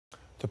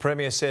The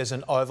Premier says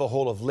an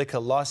overhaul of liquor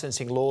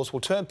licensing laws will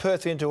turn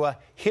Perth into a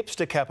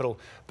hipster capital,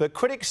 but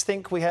critics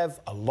think we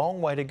have a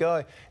long way to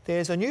go.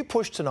 There's a new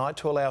push tonight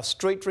to allow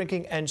street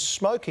drinking and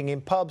smoking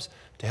in pubs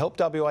to help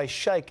WA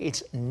shake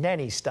its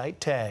nanny state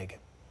tag.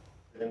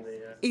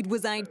 It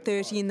was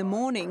 8:30 in the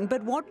morning,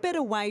 but what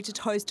better way to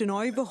toast an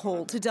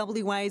overhaul to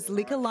WA's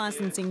liquor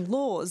licensing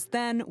laws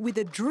than with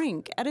a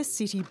drink at a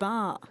city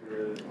bar?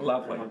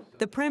 Lovely.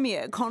 The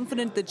Premier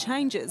confident the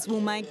changes will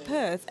make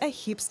Perth a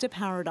hipster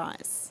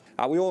paradise.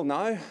 We all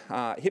know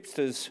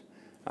hipsters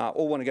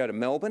all want to go to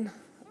Melbourne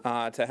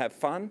to have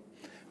fun.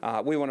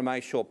 We want to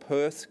make sure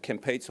Perth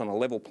competes on a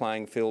level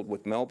playing field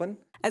with Melbourne.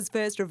 As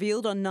first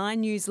revealed on 9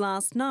 News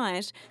last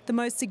night, the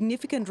most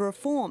significant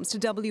reforms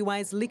to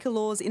WA's liquor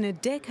laws in a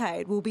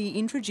decade will be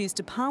introduced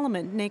to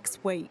Parliament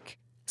next week.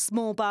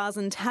 Small bars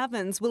and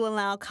taverns will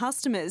allow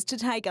customers to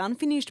take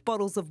unfinished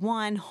bottles of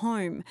wine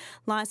home.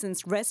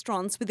 Licensed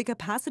restaurants with a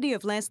capacity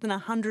of less than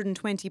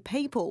 120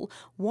 people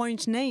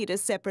won't need a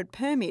separate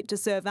permit to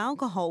serve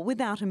alcohol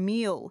without a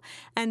meal.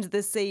 And the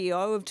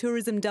CEO of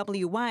Tourism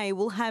WA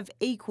will have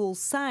equal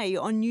say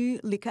on new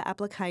liquor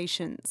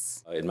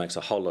applications. It makes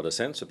a whole lot of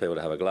sense for people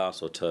to have a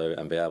glass or two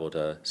and be able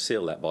to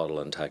seal that bottle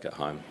and take it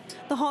home.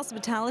 The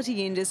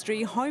hospitality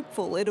industry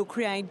hopeful it'll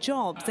create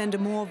jobs and a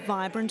more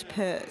vibrant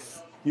Perth.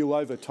 You'll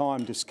over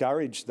time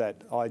discourage that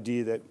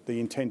idea that the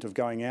intent of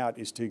going out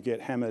is to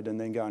get hammered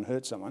and then go and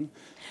hurt someone.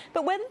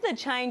 But whether the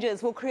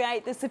changes will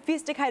create the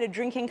sophisticated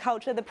drinking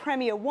culture the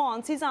Premier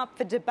wants is up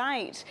for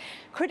debate.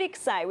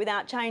 Critics say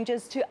without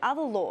changes to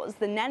other laws,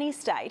 the nanny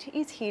state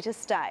is here to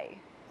stay.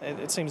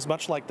 It seems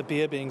much like the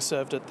beer being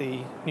served at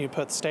the new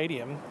Perth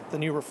Stadium. The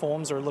new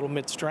reforms are a little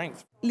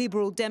mid-strength.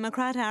 Liberal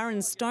Democrat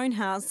Aaron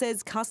Stonehouse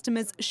says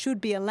customers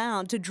should be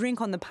allowed to drink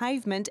on the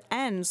pavement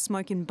and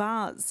smoke in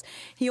bars.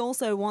 He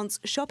also wants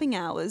shopping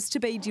hours to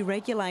be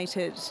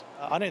deregulated.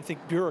 I don't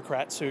think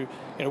bureaucrats who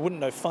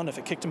wouldn't know fun if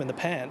it kicked them in the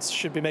pants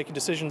should be making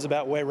decisions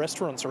about where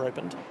restaurants are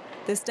opened.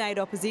 The state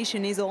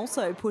opposition is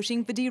also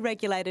pushing for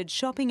deregulated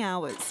shopping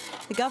hours.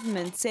 The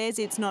government says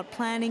it's not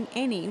planning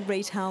any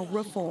retail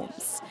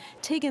reforms.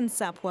 Tegan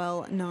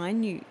Sapwell, 9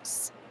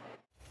 News.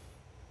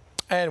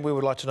 And we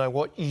would like to know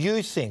what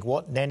you think.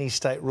 What nanny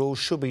state rules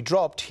should be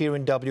dropped here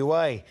in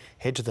WA?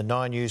 Head to the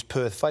 9 News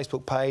Perth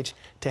Facebook page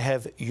to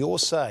have your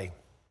say.